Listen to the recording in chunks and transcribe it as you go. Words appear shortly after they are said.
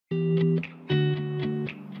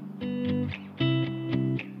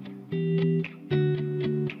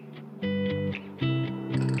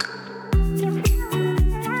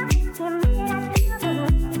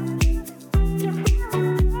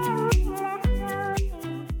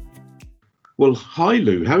Well, hi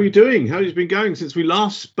Lou. How are you doing? How has it been going since we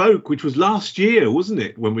last spoke, which was last year, wasn't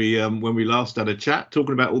it? When we last had a chat,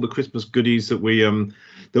 talking about all the Christmas goodies that we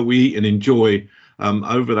eat and enjoy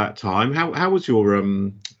over that time. How was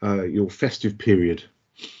your festive period?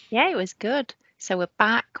 Yeah, it was good. So we're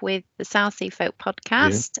back with the Southsea Folk Yeah.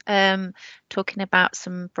 podcast, talking about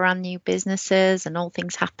some brand new businesses and all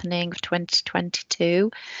things happening for 2022.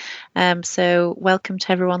 So welcome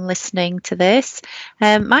to everyone listening to this.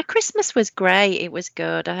 My Christmas was great. It was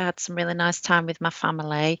good. I had some really nice time with my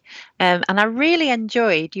family, and I really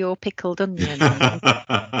enjoyed your pickled onions.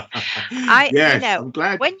 I, you Yes, know, I'm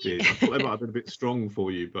glad when you you did. I thought they might have been a bit strong for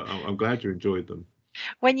you, but I'm glad you enjoyed them.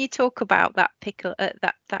 when you talk about that pickle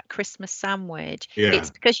that Christmas sandwich, it's Yeah.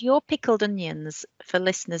 because your pickled onions, for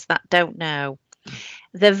listeners that don't know,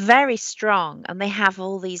 they're very strong and they have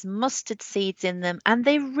all these mustard seeds in them and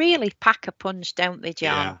they really pack a punch, don't they,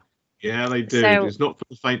 John? Yeah. Yeah, they do. So It's not for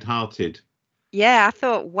the faint-hearted. yeah, I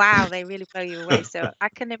thought, wow, they really blow you away. So I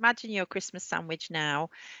can imagine your Christmas sandwich now.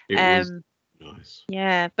 It was Um, nice.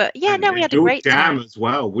 yeah, but yeah, And, no, we and had a your great jam time. as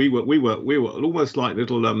well. We were almost like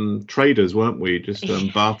little traders, weren't we? Just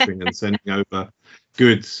bartering and sending over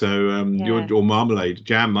goods. So your Yeah. your marmalade,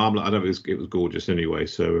 jam marmalade. I don't know, it was gorgeous anyway.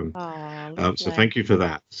 So Oh, so lovely. thank you for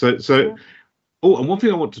that. So Yeah. oh, and one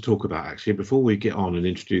thing I want to talk about actually before we get on and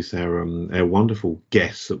introduce our wonderful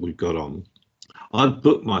guests that we've got on, I've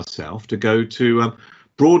booked myself to go to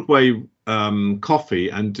Broadway Coffee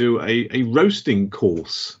and do a roasting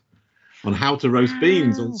course on how to roast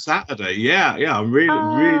beans on Wow. Saturday. Yeah, yeah, I'm really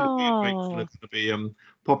grateful. Oh, It's going to be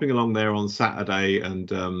popping along there on Saturday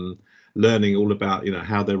and learning all about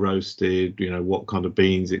how they're roasted, what kind of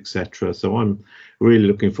beans, etc. So I'm really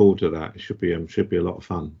looking forward to that. It should be a lot of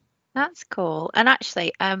fun. that's cool. And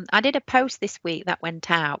actually, I did a post this week that went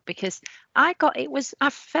out because I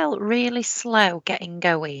felt really slow getting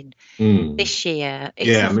going Mm. this year. It's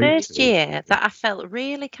the Yeah, me first too. year that I felt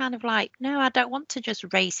really kind of like, no, I don't want to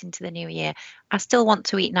just race into the new year. I still want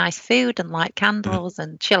to eat nice food and light Yeah, candles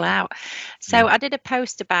and chill out. yeah, So I did a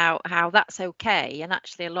post about how that's okay. And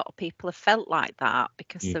actually, a lot of people have felt like that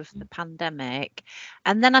because yeah, of the pandemic.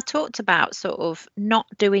 And then I talked about sort of not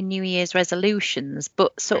doing New Year's resolutions,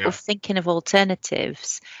 but sort yeah. of thinking of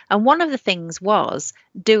alternatives. And one of the things was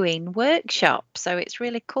doing workshops. So it's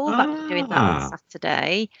really cool that you're doing that on Ah,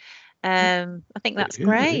 Saturday. I think that's yeah, yeah.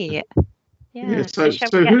 great. Yeah, Yeah. So so shall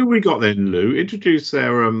we so get? who we got then, Lou? Introduce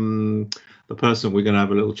the person we're going to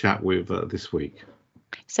have a little chat with this week.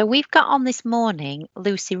 So we've got on this morning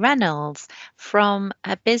Lucy Reynolds from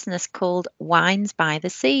a business called Wines by the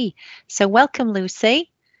Sea. So welcome,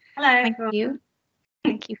 Lucy. Hello, Thank you. everyone.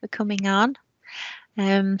 Thank you for coming on.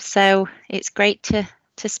 So it's great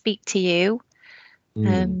to speak to you.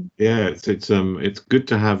 Um, Yeah, it's good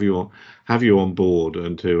to have you on board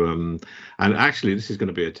and actually this is going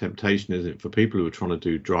to be a temptation, isn't it, for people who are trying to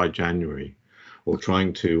do dry January or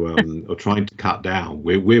trying to cut down.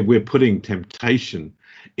 We're putting temptation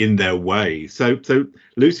in their way. So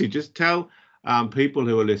Lucy, just tell people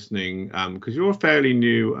who are listening because you're a fairly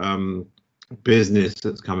new business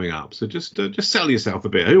that's coming up. So just sell yourself a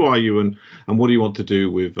bit. Who are you and what do you want to do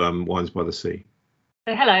with Wines by the Sea?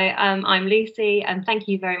 So, hello, I'm Lucy, and thank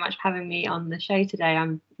you very much for having me on the show today.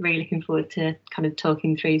 I'm really looking forward to kind of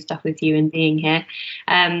talking through stuff with you and being here.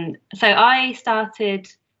 So, I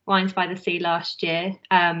started Wines by the Sea last year.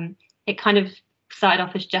 It kind of started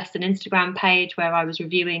off as just an Instagram page where I was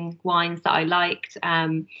reviewing wines that I liked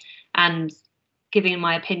and giving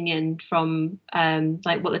my opinion from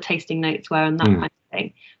like what the tasting notes were and that kind of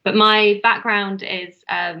thing. But my background is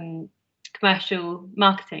commercial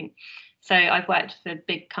marketing. So I've worked for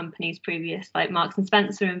big companies previous, like Marks and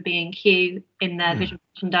Spencer and B&Q in their visual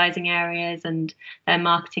merchandising areas and their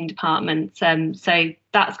marketing departments. So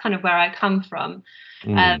that's kind of where I come from.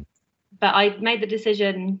 But I made the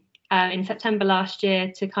decision in September last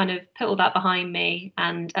year to kind of put all that behind me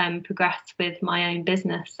and progress with my own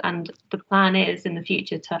business. And the plan is in the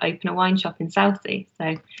future to open a wine shop in Southsea.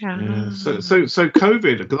 So Yeah. So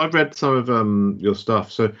COVID, because I've read some of your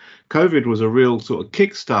stuff. So COVID was a real sort of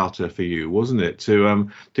Kickstarter for you, wasn't it, to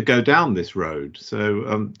go down this road?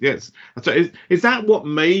 So yes. So is that what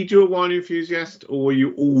made you a wine enthusiast, or were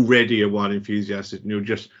you already a wine enthusiast and you're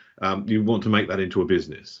just you want to make that into a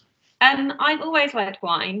business? I've always liked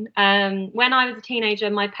wine. When I was a teenager,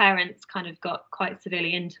 my parents kind of got quite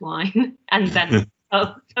severely into wine and then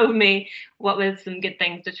told me what were some good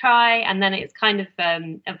things to try. And then it's kind of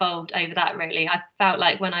evolved over that, really. I felt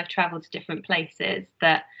like when I've traveled to different places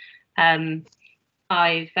that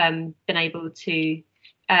I've been able to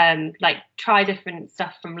like try different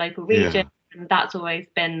stuff from local regions. Yeah. And that's always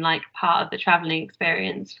been like part of the traveling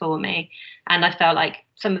experience for me. And I felt like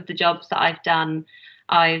some of the jobs that I've done,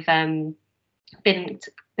 I've been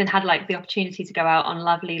had like the opportunity to go out on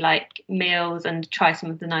lovely like meals and try some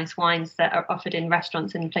of the nice wines that are offered in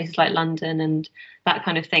restaurants in places like London and that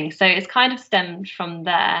kind of thing. So it's kind of stemmed from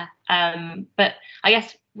there. But I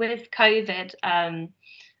guess with COVID,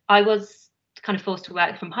 I was kind of forced to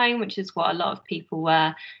work from home, which is what a lot of people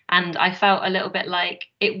were. And I felt a little bit like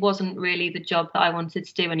it wasn't really the job that I wanted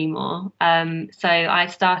to do anymore. So I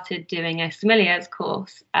started doing a sommeliers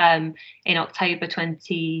course in October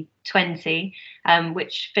 2020,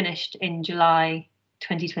 which finished in July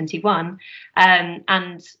 2021.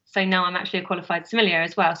 And so now I'm actually a qualified sommelier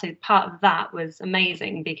as well. So part of that was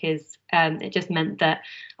amazing because it just meant that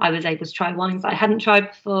I was able to try wines that I hadn't tried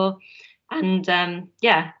before. And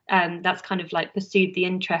that's kind of like pursued the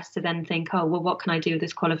interest to then think, oh, well, what can I do with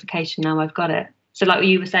this qualification now I've got it? So like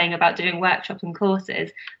you were saying about doing workshops and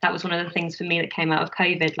courses, that was one of the things for me that came out of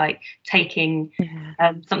COVID, like taking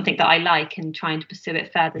something that I like and trying to pursue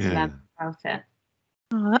it further to learn about it.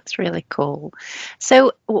 Oh, that's really cool.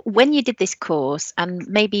 So when you did this course, and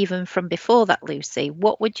maybe even from before that, Lucy,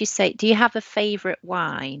 what would you say? Do you have a favourite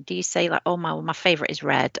wine? Do you say like, oh, my favourite is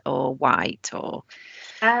red or white or...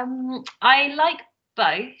 I like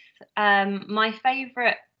both. My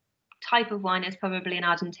favourite type of wine is probably an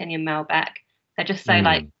Argentinian Malbec. They're just so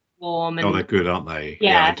like warm and they're good, aren't they?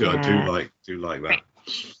 Yeah, I do like that.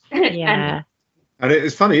 Yeah. And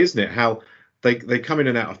it's funny, isn't it, how they come in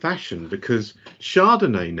and out of fashion, because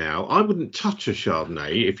Chardonnay now, I wouldn't touch a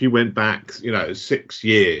Chardonnay if you went back, 6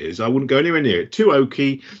 years. I wouldn't go anywhere near it. Too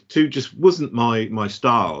oaky, just wasn't my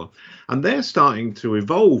style. And they're starting to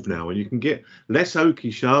evolve now, and you can get less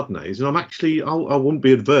oaky Chardonnays. And I wouldn't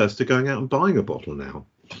be adverse to going out and buying a bottle now.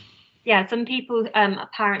 Yeah, some people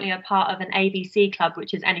apparently are part of an ABC club,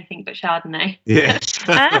 which is anything but Chardonnay. Yes.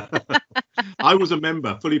 I was a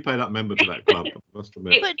member, fully paid up member to that club, I must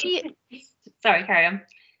admit. But Sorry, carry on.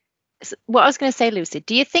 What I was going to say, Lucy,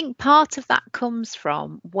 do you think part of that comes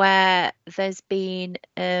from where there's been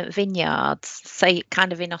vineyards, say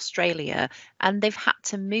kind of in Australia, and they've had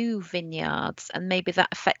to move vineyards, and maybe that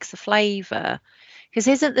affects the flavour? Because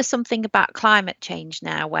isn't there something about climate change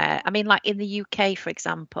now where, I mean, like in the UK, for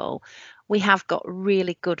example, we have got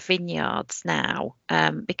really good vineyards now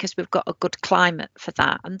because we've got a good climate for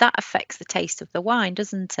that. And that affects the taste of the wine,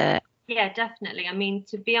 doesn't it? Yeah, definitely. I mean,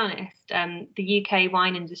 to be honest, the UK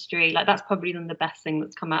wine industry, like that's probably one of the best things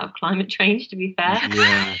that's come out of climate change, to be fair.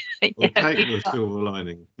 Yeah, we'll take the silver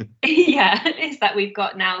lining. Yeah, is that we've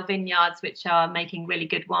got now vineyards which are making really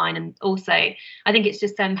good wine. And also, I think it's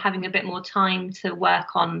just them having a bit more time to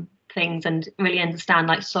work on things and really understand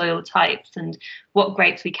like soil types and what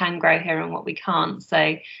grapes we can grow here and what we can't.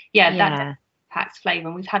 So, that impacts flavour,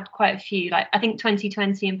 and we've had quite a few, like I think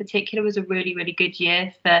 2020 in particular was a really, really good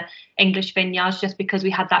year for English vineyards, just because we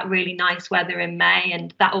had that really nice weather in May,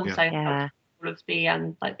 and that also helped all of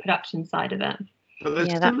the like production side of it. But they're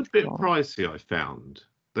still a bit pricey, I found.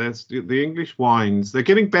 There's the English wines, they're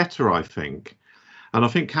getting better, I think. And I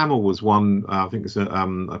think Camel was one. I think it's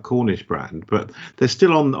a Cornish brand, but they're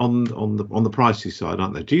still on the pricey side,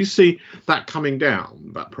 aren't they? Do you see that coming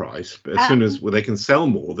down, that price? But as soon as they can sell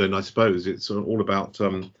more, then I suppose it's all about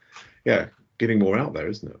getting more out there,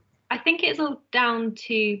 isn't it? I think it's all down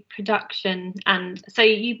to production, and so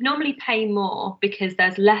you normally pay more because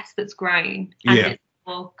there's less that's grown, and it's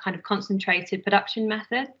more kind of concentrated production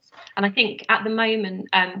methods. And I think at the moment,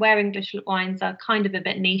 where English wines are kind of a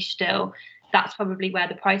bit niche still, that's probably where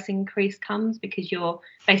the price increase comes, because you're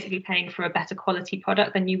basically paying for a better quality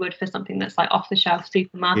product than you would for something that's like off the shelf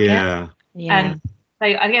supermarket. So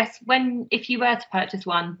I guess if you were to purchase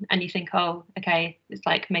one and you think, oh, okay, it's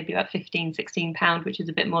like maybe about £15-16, which is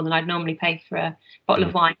a bit more than I'd normally pay for a bottle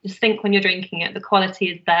of wine, just think when you're drinking it, the quality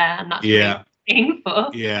is there, and that's what you're paying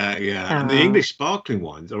for. And the English sparkling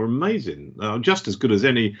wines are amazing, just as good as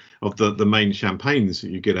any of the main champagnes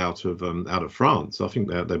that you get out of France. I think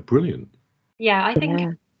they're brilliant. Yeah, I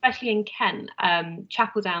think especially in Kent,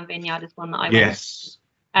 Chapeldown Vineyard is one that I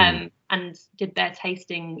went and did their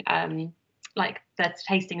tasting,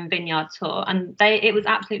 tasting and vineyard tour, and it was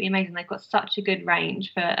absolutely amazing. They've got such a good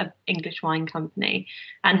range for an English wine company,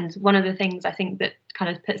 and one of the things I think that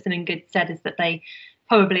kind of puts them in good stead is that they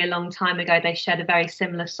probably a long time ago they shared a very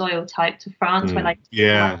similar soil type to France, where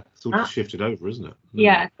it's all shifted over, isn't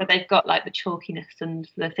it? But they've got like the chalkiness and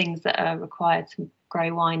the things that are required to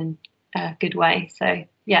grow wine in a good way. So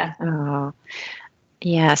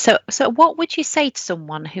Yeah. So what would you say to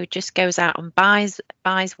someone who just goes out and buys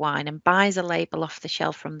wine and buys a label off the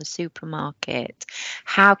shelf from the supermarket?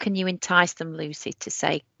 How can you entice them, Lucy, to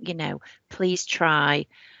say, please try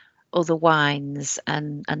other wines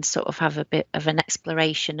and sort of have a bit of an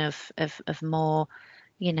exploration of more,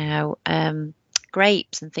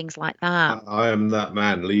 grapes and things like that? I am that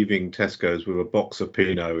man leaving Tesco's with a box of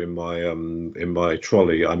Pinot in my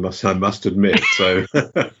trolley. I must admit. So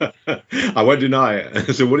I won't deny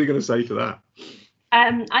it. So what are you going to say to that?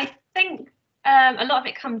 I think a lot of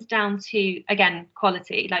it comes down to, again,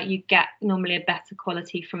 quality. Like, you get normally a better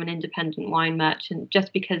quality from an independent wine merchant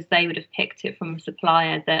just because they would have picked it from a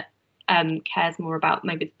supplier that cares more about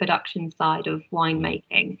maybe the production side of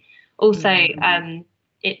winemaking. Also,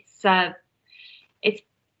 it's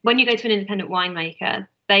when you go to an independent winemaker,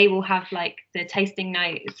 they will have like the tasting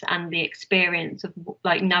notes and the experience of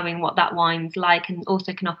like knowing what that wine's like, and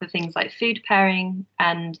also can offer things like food pairing.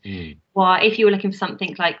 And if you were looking for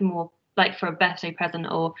something like more like for a birthday present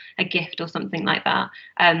or a gift or something like that,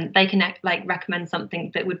 they can like recommend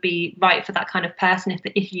something that would be right for that kind of person.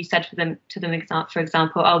 If you said to them, for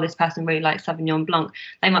example, oh, this person really likes Sauvignon Blanc,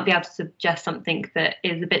 they might be able to suggest something that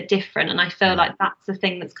is a bit different. And I feel like that's the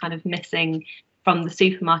thing that's kind of missing from the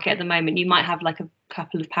supermarket at the moment. You might have like a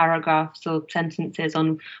couple of paragraphs or sentences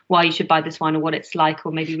on why you should buy this wine or what it's like,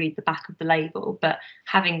 or maybe read the back of the label, but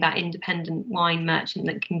having that independent wine merchant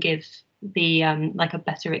that can give the like a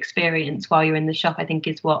better experience while you're in the shop, I think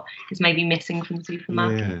is what is maybe missing from the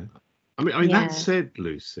supermarket. Yeah. I mean, that said,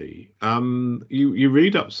 Lucy, you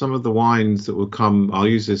read up some of the wines that will come. I'll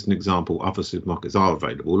use this as an example. Other supermarkets are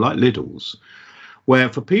available, like Lidl's, where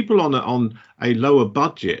for people on a lower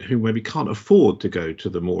budget who maybe can't afford to go to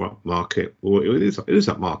the more upmarket, or it is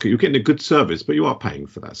upmarket, you're getting a good service, but you are paying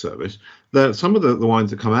for that service. Some of the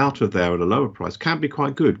wines that come out of there at a lower price can be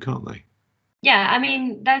quite good, can't they? Yeah, I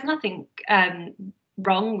mean, there's nothing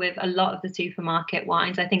wrong with a lot of the supermarket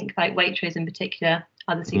wines. I think like Waitrose in particular,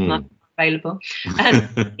 other supermarkets available.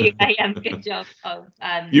 Do a good job of.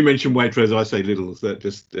 You mentioned Waitrose, I say Lidl's. That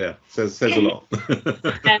just says a lot.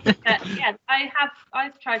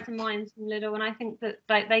 I've tried some wines from Lidl, and I think that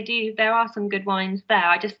like there are some good wines there.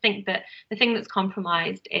 I just think that the thing that's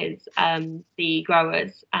compromised is the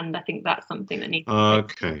growers, and I think that's something that needs.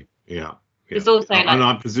 Okay, yeah. It's also and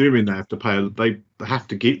I'm presuming they have to pay. They have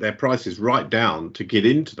to keep their prices right down to get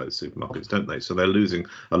into those supermarkets, don't they? So they're losing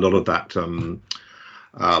a lot of that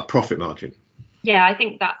profit margin. Yeah, I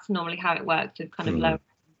think that's normally how it works with kind of low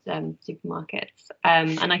supermarkets.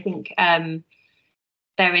 And I think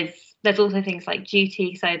there's also things like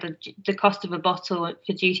duty. So the cost of a bottle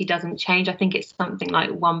for duty doesn't change. I think it's something like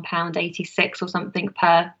 £1.86 or something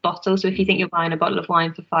per bottle. So if you think you're buying a bottle of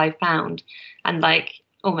wine for £5 and like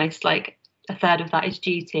almost like a third of that is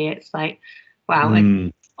duty, it's like, wow, what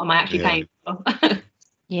am I actually paying for?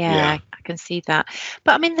 Yeah, I can see that.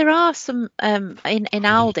 But I mean, there are some in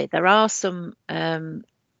Aldi, there are some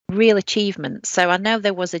real achievements. So I know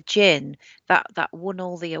there was a gin that won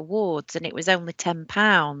all the awards, and it was only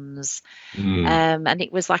 £10. And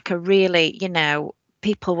it was like a really,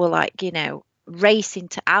 people were like, racing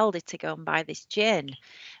to Aldi to go and buy this gin.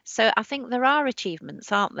 So I think there are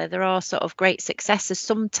achievements, aren't there? There are sort of great successes.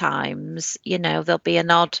 Sometimes, there'll be an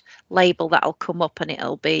odd label that'll come up and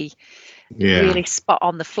it'll be really spot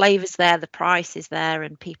on. The flavour's there, the price is there,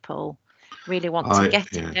 and people really want to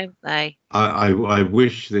get it, don't they? I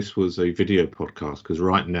wish this was a video podcast, because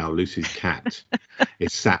right now Lucy's cat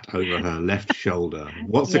is sat over her left shoulder.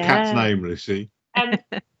 What's the cat's name, Lucy? Her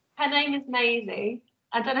name is Maisie.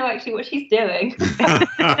 I don't know actually what she's doing.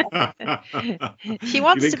 She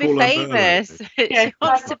wants to be famous. She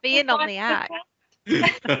wants to be in on the act.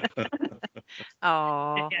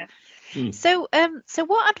 Oh. So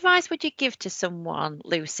what advice would you give to someone,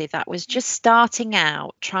 Lucy, that was just starting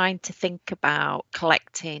out trying to think about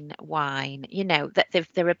collecting wine? That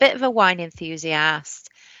they're a bit of a wine enthusiast.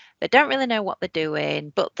 They don't really know what they're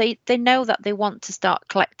doing, but they know that they want to start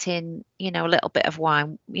collecting, a little bit of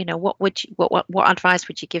wine. What advice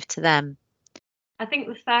would you give to them? I think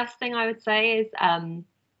the first thing I would say is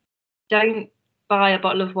don't buy a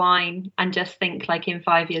bottle of wine and just think like in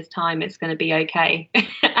 5 years' time it's going to be okay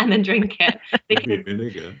and then drink it.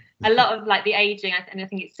 Because a lot of like the aging, and I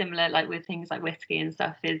think it's similar like with things like whiskey and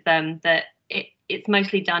stuff, is that it's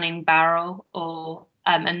mostly done in barrel or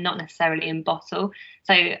and not necessarily in bottle.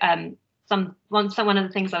 So one of the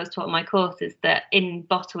things I was taught in my course is that in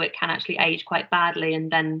bottle it can actually age quite badly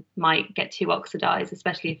and then might get too oxidized,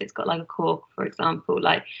 especially if it's got like a cork, for example.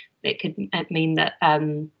 Like it could mean that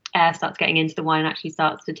air starts getting into the wine and actually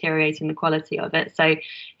starts deteriorating the quality of it. So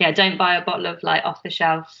yeah, don't buy a bottle of like off the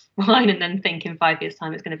shelf wine and then think in 5 years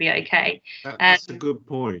time it's going to be okay. That's a good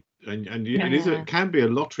point. And it can be a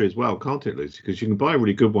lottery as well, can't it, Lucy? Because you can buy a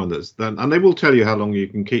really good one and they will tell you how long you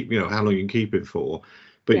can keep, how long you can keep it for.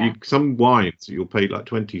 But some wines you'll pay like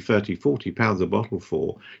 20, 30, 40 pounds a bottle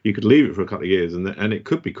for, you could leave it for a couple of years and it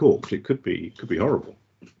could be corked. It could be horrible.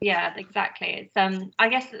 Yeah, exactly. It's I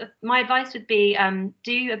guess my advice would be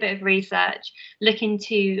do a bit of research, look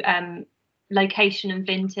into location and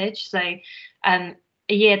vintage. So a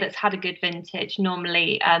year that's had a good vintage,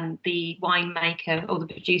 normally the winemaker or the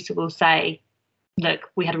producer will say,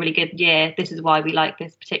 look, we had a really good year, this is why we like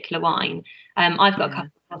this particular wine. I've got a couple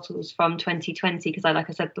of bottles from 2020 because like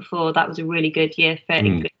I said before, that was a really good year for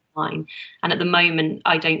English wine, and at the moment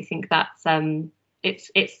I don't think that's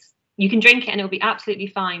it's you can drink it and it'll be absolutely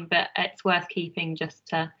fine, but it's worth keeping just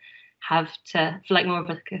to have for like more of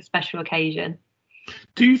a special occasion.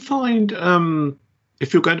 Do you find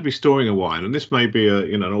if you're going to be storing a wine, and this may be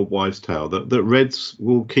an old wives' tale, that reds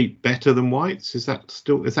will keep better than whites? Is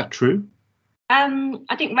that true?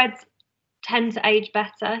 I think reds tend to age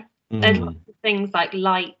better. There's lots of things like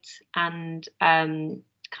light and kind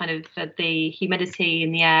of the humidity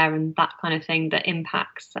in the air and that kind of thing that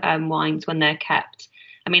impacts wines when they're kept.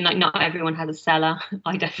 I mean, like, not everyone has a cellar.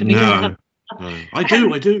 I definitely don't. I do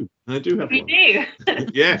have you one. You do?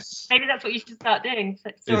 Yes. Maybe that's what you should start doing.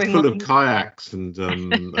 It's full of kayaks and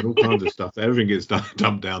all kinds of stuff. Everything gets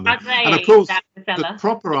dumped down there. And of course, the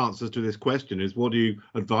proper answer to this question is, what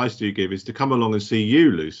advice do you give? Is to come along and see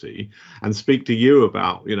you, Lucy, and speak to you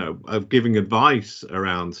about, giving advice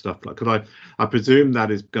around stuff like. Because I presume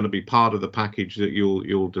that is going to be part of the package that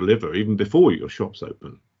you'll deliver even before your shop's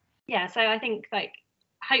open. Yeah. So I think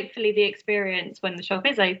hopefully the experience when the shop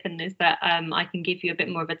is open is that I can give you a bit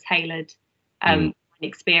more of a tailored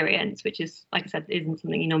experience, which is, like I said, isn't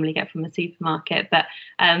something you normally get from a supermarket. But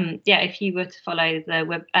if you were to follow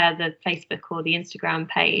the Facebook or the Instagram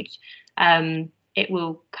page, it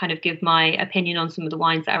will kind of give my opinion on some of the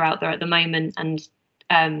wines that are out there at the moment. And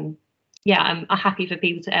I'm happy for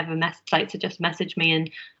people to ever to just message me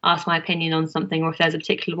and ask my opinion on something, or if there's a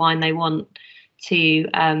particular wine they want to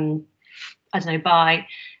buy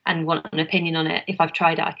and want an opinion on it. If I've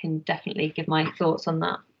tried it, I can definitely give my thoughts on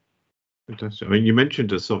that. Fantastic. I mean, you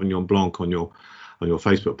mentioned a Sauvignon Blanc on your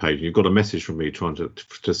Facebook page, and you've got a message from me trying to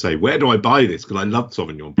say, where do I buy this? Because I love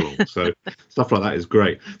Sauvignon Blanc. So stuff like that is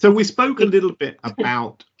great. So we spoke a little bit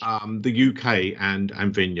about the UK and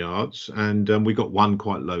vineyards, and we got one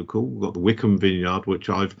quite local. We've got the Wickham Vineyard, which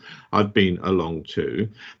I've been along to.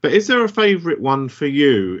 But is there a favourite one for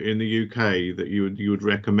you in the UK that you would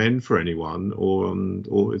recommend for anyone,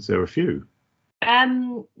 or is there a few?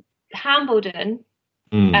 Hambledon.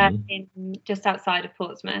 Just outside of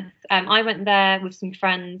Portsmouth. I went there with some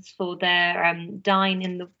friends for their Dine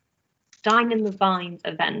in the Vines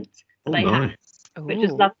event that they had, which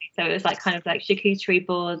was lovely. So it was kind of like charcuterie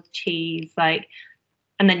boards, cheese, and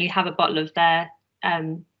then you have a bottle of their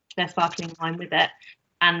sparkling wine with it.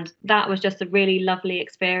 And that was just a really lovely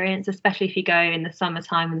experience, especially if you go in the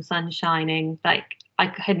summertime and the sun's shining. I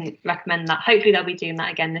couldn't recommend that. Hopefully they'll be doing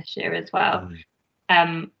that again this year as well.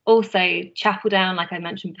 Also Chapeldown, like I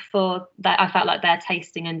mentioned before, that I felt like their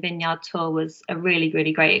tasting and vineyard tour was a really,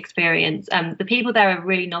 really great experience. The people there are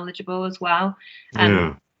really knowledgeable as well.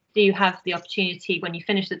 Do you have the opportunity when you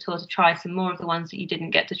finish the tour to try some more of the ones that you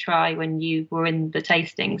didn't get to try when you were in the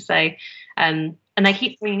tasting? So and they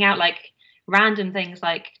keep bringing out random things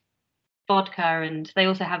like vodka, and they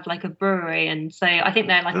also have a brewery, and so I think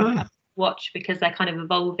they're a watch because they're kind of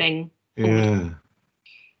evolving.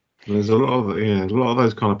 There's a lot of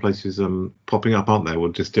those kind of places popping up, aren't there,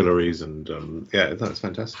 with distilleries, and that's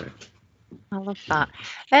fantastic. I love that.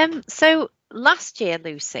 So last year,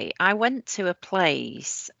 Lucy, I went to a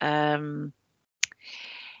place.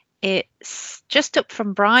 It's just up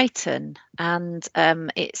from Brighton, and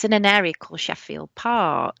it's in an area called Sheffield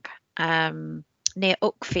Park, near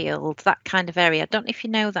Uckfield, that kind of area. I don't know if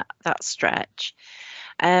you know that stretch,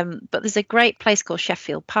 but there's a great place called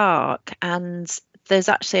Sheffield Park, and there's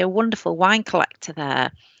actually a wonderful wine collector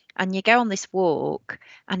there, and you go on this walk,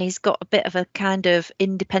 and he's got a bit of a kind of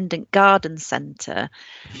independent garden centre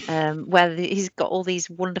where he's got all these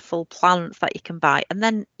wonderful plants that you can buy, and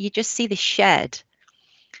then you just see the shed,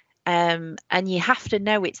 and you have to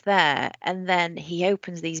know it's there, and then he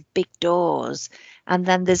opens these big doors, and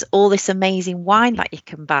then there's all this amazing wine that you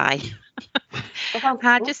can buy.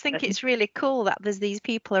 I just think it's really cool that there's these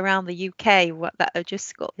people around the UK that have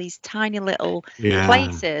just got these tiny little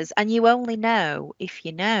places, and you only know if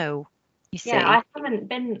you know. You see? Yeah, I haven't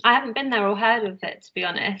been there or heard of it, to be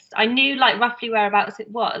honest. I knew like roughly whereabouts it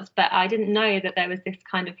was, but I didn't know that there was this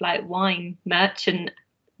kind of like wine merchant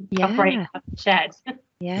operating a shed.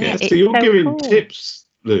 Yeah, so you're so giving cool. tips,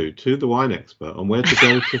 Lou, to the wine expert on where to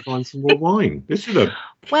go to find some more wine. This is a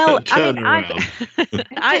Well, turnaround.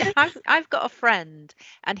 I've got a friend,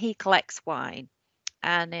 and he collects wine,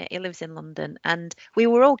 and he lives in London, and we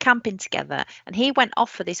were all camping together, and he went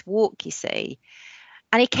off for this walk, you see,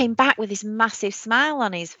 and he came back with this massive smile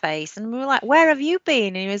on his face, and we were like, "Where have you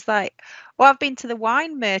been?" And he was like, "Well, I've been to the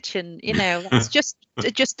wine merchant, that's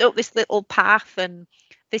just up this little path and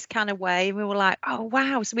this kind of way." And we were like, "Oh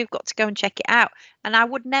wow, so we've got to go and check it out." And I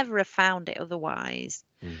would never have found it otherwise.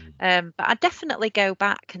 But I definitely go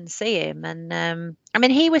back and see him. And I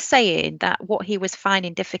mean, he was saying that what he was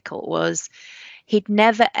finding difficult was he'd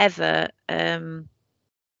never ever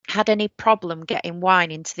had any problem getting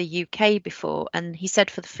wine into the UK before, and he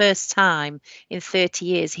said for the first time in 30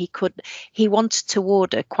 years he wanted to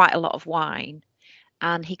order quite a lot of wine,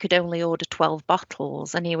 and he could only order 12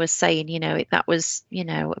 bottles, and he was saying that was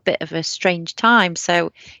a bit of a strange time. So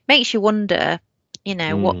it makes you wonder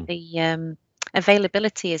what the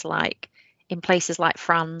availability is like in places like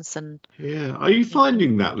France. And are you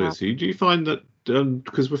finding that, Lucy? Do you find that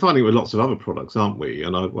because we're finding it with lots of other products, aren't we?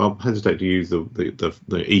 And I'll hesitate to use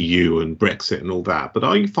the EU and Brexit and all that, but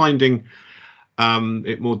are you finding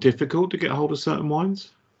it more difficult to get a hold of certain wines?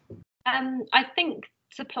 I think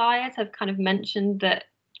suppliers have kind of mentioned that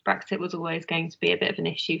Brexit was always going to be a bit of an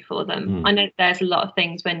issue for them. I know there's a lot of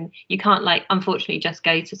things when you can't, like, unfortunately just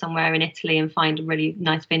go to somewhere in Italy and find a really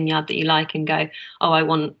nice vineyard that you like and go, oh, I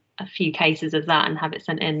want a few cases of that and have it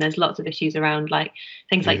sent in. There's lots of issues around like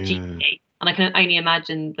things like GP. And I can only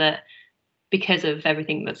imagine that because of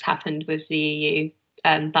everything that's happened with the EU,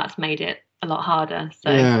 that's made it a lot harder. So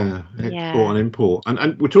export and import.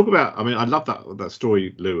 And we'll talk about, I mean, I love that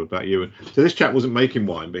story, Lou, about you. So this chap wasn't making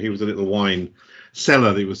wine, but he was a little wine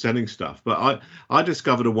seller that he was selling stuff. But I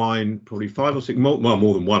discovered a wine, probably 5 or 6, more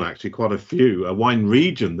than one actually, quite a few, a wine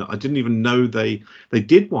region that I didn't even know they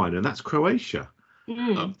did wine, and that's Croatia.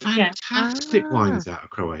 Fantastic wines out of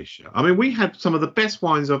Croatia. I mean, we had some of the best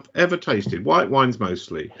wines I've ever tasted, white wines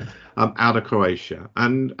mostly, out of Croatia,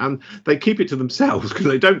 and they keep it to themselves because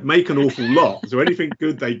they don't make an awful lot. So anything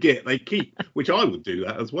good they get, they keep, which I would do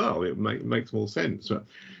that as well. It makes more sense.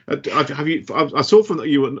 I saw from that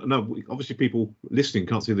you were, no, obviously people listening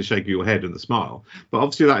can't see the shake of your head and the smile, but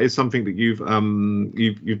obviously that is something that you've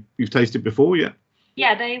tasted before, yeah.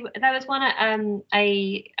 Yeah, there was one at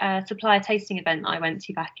a supplier tasting event I went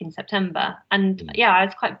to back in September, and I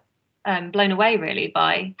was quite blown away really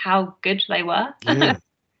by how good they were. Yeah.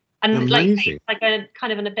 And amazing. like a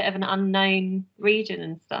kind of in a bit of an unknown region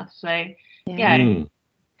and stuff. So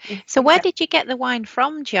So where did you get the wine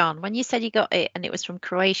from, John? When you said you got it and it was from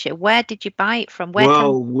Croatia, where did you buy it from? We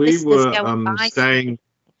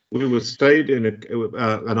stayed in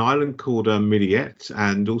an island called Midiet,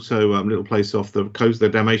 and also a little place off the coast, the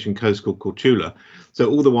Dalmatian coast called Korčula. So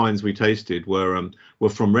all the wines we tasted were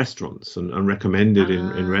from restaurants and recommended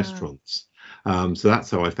in restaurants. So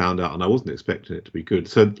that's how I found out, and I wasn't expecting it to be good.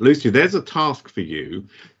 So Lucy, there's a task for you.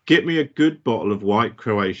 Get me a good bottle of white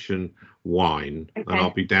Croatian wine, and I'll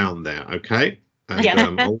be down there, okay?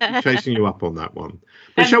 And I'll be chasing you up on that one.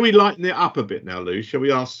 But shall we lighten it up a bit now, Lou? Shall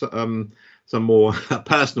we ask some more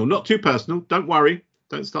personal, not too personal, don't worry,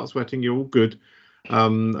 don't start sweating, you're all good.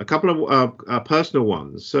 A couple of personal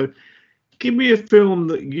ones. So give me a film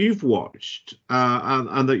that you've watched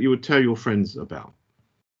and that you would tell your friends about.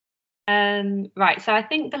 Right, so I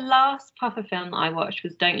think the last proper film that I watched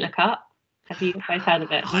was Don't Look Up. Have you both heard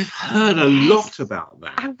of it? I've heard a lot about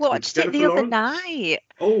that. I watched it the other night.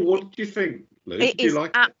 Oh, what did you think, Lou? It is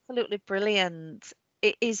absolutely brilliant.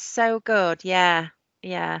 It is so good. Yeah.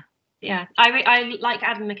 I like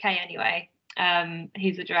Adam McKay anyway.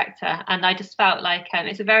 He's the director, and I just felt like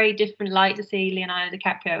it's a very different light to see Leonardo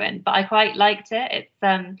DiCaprio in, but I quite liked it.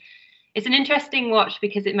 It's an interesting watch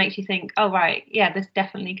because it makes you think, oh right, yeah, this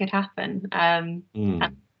definitely could happen. And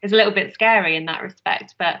it's a little bit scary in that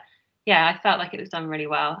respect, but yeah, I felt like it was done really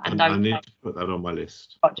well, and I need to put that on my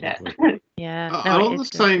list. Watch it.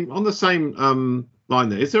 On the same line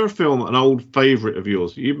there, is there a film, an old favourite of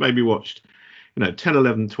yours you maybe watched 10,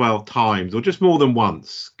 11, 12 times, or just more than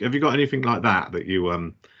once? Have you got anything like that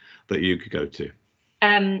you could go to?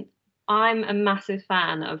 I'm a massive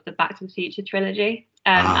fan of the Back to the Future trilogy.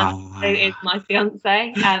 And so is my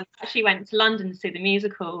fiance. She went to London to see the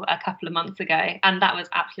musical a couple of months ago, and that was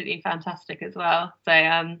absolutely fantastic as well. So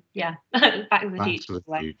Back to the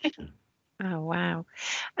Future. Oh wow.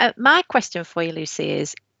 My question for you, Lucy,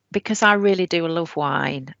 is because I really do love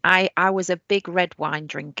wine. I was a big red wine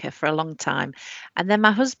drinker for a long time. And then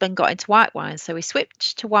my husband got into white wine. So we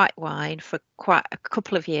switched to white wine for quite a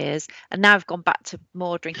couple of years. And now I've gone back to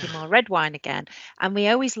drinking more red wine again. And we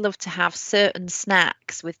always love to have certain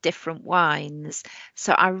snacks with different wines.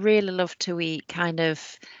 So I really love to eat kind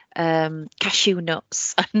of cashew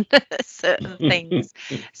nuts and certain things.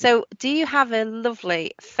 So do you have a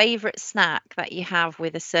lovely favorite snack that you have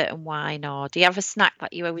with a certain wine, or do you have a snack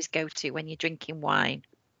that you always go to when you're drinking wine?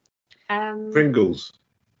 Pringles.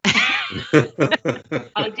 I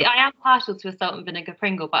am partial to a salt and vinegar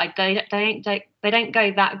Pringle, but they don't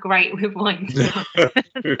go that great with wine.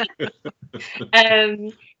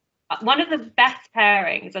 One of the best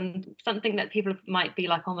pairings, and something that people might be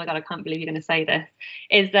like, oh my God, I can't believe you're going to say this,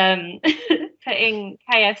 is putting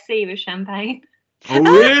KFC with champagne. Oh,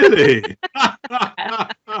 really?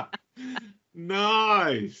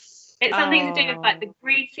 Nice. It's something to do with like the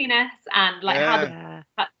greasiness and like how the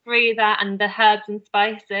cut through that, and the herbs and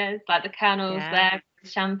spices, like the kernels there,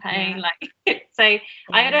 champagne. Like, so I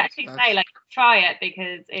would actually say, like, try it,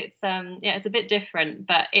 because it's it's a bit different,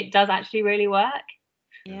 but it does actually really work.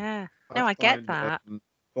 Yeah, no, I get that.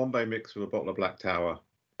 Bombay mixed with a bottle of Black Tower.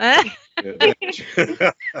 That's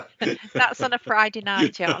on a Friday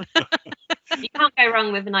night, John. You can't go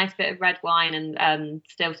wrong with a nice bit of red wine, and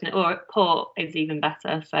Stilton, or port is even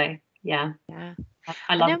better. So yeah.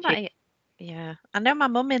 I love it. I know my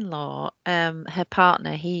mum-in-law, her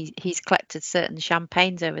partner, he's collected certain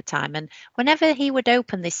champagnes over time, and whenever he would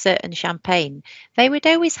open this certain champagne, they would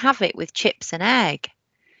always have it with chips and egg.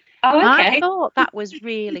 Oh, okay. I thought that was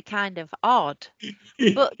really kind of odd.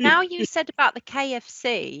 But now you said about the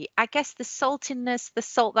KFC, I guess the saltiness, the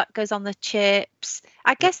salt that goes on the chips,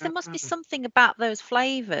 I guess there must be something about those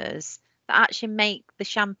flavors that actually make the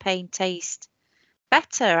champagne taste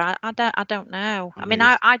better. I don't know. I mean,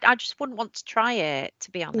 I just wouldn't want to try it,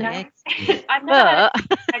 to be honest. No. I've never had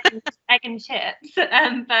egg and chips, but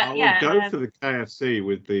I would go for the KFC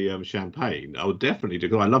with the champagne. I would definitely do,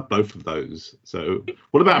 because I love both of those. So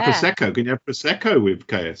what about Prosecco? Can you have Prosecco with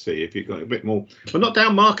KFC if you've got a bit more? Well, not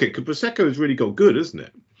down market, because Prosecco has really got good, isn't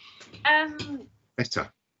it? Better.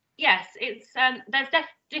 Yes, it's there's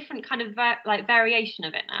different kind of variation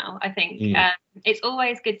of it now. I think it's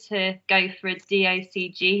always good to go for a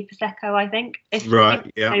DOCG Prosecco. I think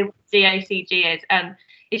DOCG is.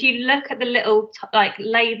 If you look at the little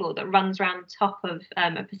label that runs around the top of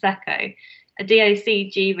a Prosecco, a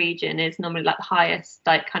DOCG region is normally like the highest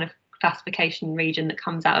kind of classification region that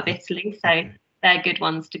comes out of Italy. So they're good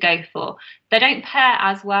ones to go for. They don't pair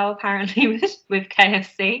as well apparently with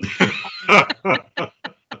KFC.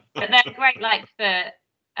 But they're great for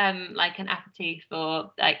an aperitif,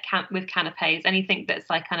 or with canapes, anything that's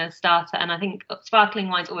kind of starter. And I think sparkling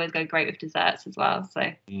wines always go great with desserts as well.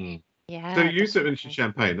 So so you said mentioned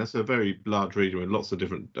champagne. That's a very large region with lots of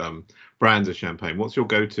different brands of champagne. What's your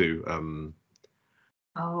go-to?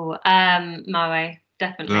 Moet,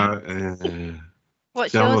 definitely.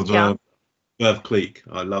 What's yours, John? Veuve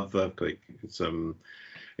Clicquot. I love Veuve Clicquot.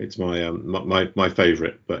 It's my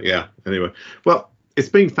favourite. But yeah, anyway. Well, it's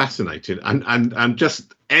been fascinating, and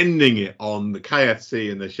just ending it on the KFC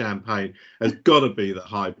and the champagne has got to be the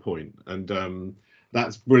high point, and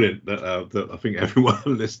that's brilliant that I think everyone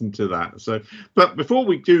listened to that. So, but before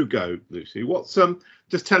we do go, Lucy, what's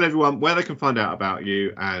just tell everyone where they can find out about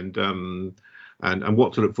you and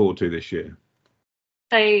what to look forward to this year.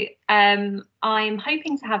 So I'm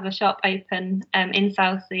hoping to have a shop open in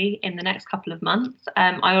Southsea in the next couple of months.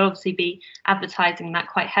 I will obviously be advertising that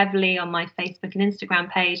quite heavily on my Facebook and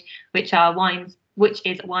Instagram page, which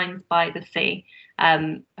is Wines by the Sea.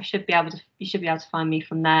 You should be able to find me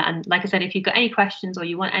from there. And like I said, if you've got any questions or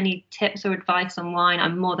you want any tips or advice on wine,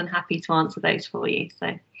 I'm more than happy to answer those for you.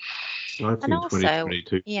 So, and also,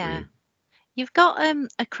 you've got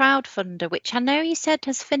a crowdfunder, which I know you said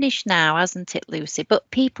has finished now, hasn't it, Lucy?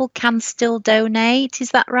 But people can still donate.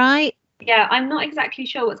 Is that right? Yeah, I'm not exactly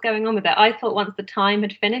sure what's going on with it. I thought once the time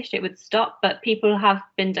had finished, it would stop, but people have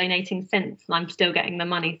been donating since, and I'm still getting the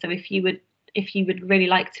money. So if you would really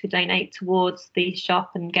like to donate towards the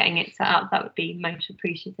shop and getting it set up, that would be most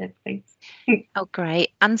appreciative, please. Oh,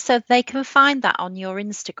 great. And so they can find that on your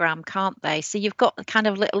Instagram, can't they? So you've got a kind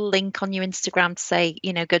of little link on your Instagram to say,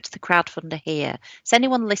 go to the crowdfunder here. So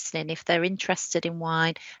anyone listening, if they're interested in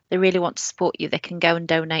wine, they really want to support you, they can go and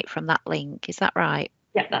donate from that link. Is that right?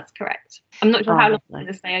 Yeah, that's correct. I'm not sure how long it's going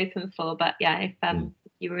to stay open for, but yeah, if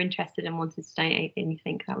you were interested and wanted to donate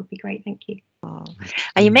anything, that would be great. Thank you.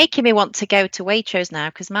 Are you making me want to go to Waitrose now?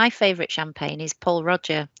 Because my favourite champagne is Paul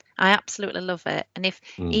Roger. I absolutely love it. And if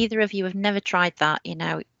either of you have never tried that,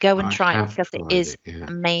 go and try it, because it is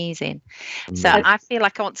amazing. So I feel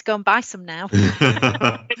like I want to go and buy some now.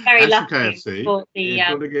 Very lucky. KFC. You've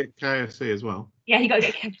got to get KFC as well. Yeah, you got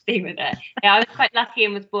to get KFC with it. Yeah, I was quite lucky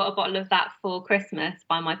and was bought a bottle of that for Christmas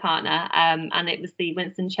by my partner. And it was the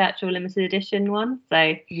Winston Churchill limited edition one.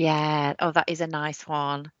 So yeah, that is a nice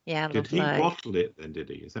one. Yeah, did lovely. he bottle it then? Did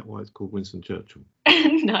he? Is that why it's called Winston Churchill?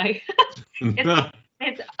 No.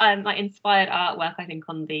 It's like inspired artwork, I think,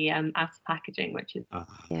 on the outer packaging, which is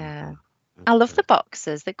yeah. I love the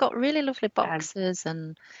boxes. They've got really lovely boxes,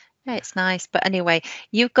 and yeah, it's nice. But anyway,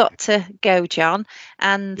 you've got to go, John,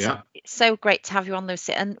 and it's so great to have you on,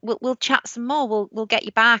 Lucy. And we'll chat some more. We'll get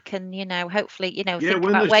you back, and hopefully, think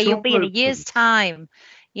about where you'll be in a year's time.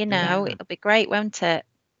 It'll be great, won't it?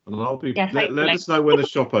 And I'll be let us know when the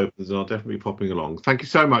shop opens, and I'll definitely be popping along. Thank you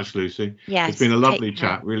so much, Lucy. Yes, it's been a lovely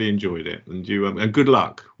chat. Really enjoyed it, and you and good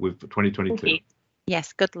luck with 2022.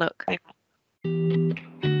 Yes, good luck.